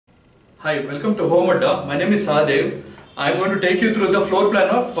Hi, welcome to Home Adda. My name is Sahadev. I am going to take you through the floor plan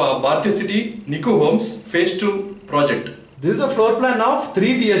of Bhartiya City Nikoo Homes Phase 2 project. This is a floor plan of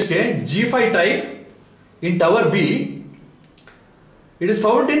 3 BHK G5 type in Tower B. It is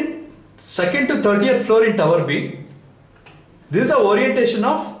found in 2nd to 30th floor in Tower B. This is the orientation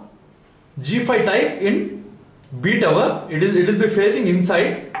of G5 type in B tower. It will be facing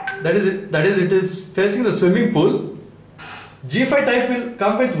inside. That is it is facing the swimming pool. G5 type will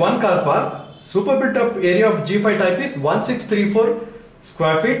come with one car park. Super built up area of G5 type is 1634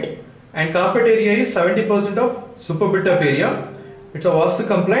 square feet and carpet area is 70% of super built up area. It's a Vastu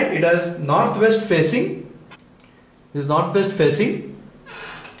compliant. It has northwest facing. This is northwest facing.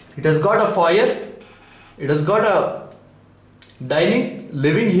 It has got a foyer. It has got a dining,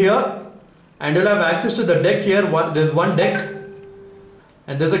 living here, and you'll have access to the deck here. There's one deck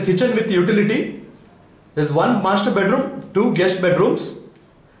and there's a kitchen with utility. There's one master bedroom, two guest bedrooms.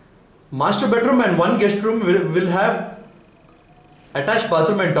 Master bedroom and one guest room will have attached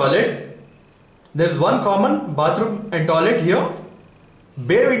bathroom and toilet. There's one common bathroom and toilet here.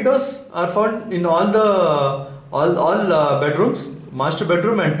 Bay windows are found in all bedrooms. Master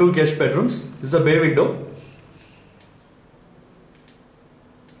bedroom and two guest bedrooms. This is a bay window.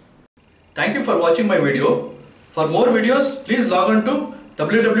 Thank you for watching my video. For more videos, please log on to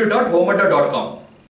www.homeadda.com.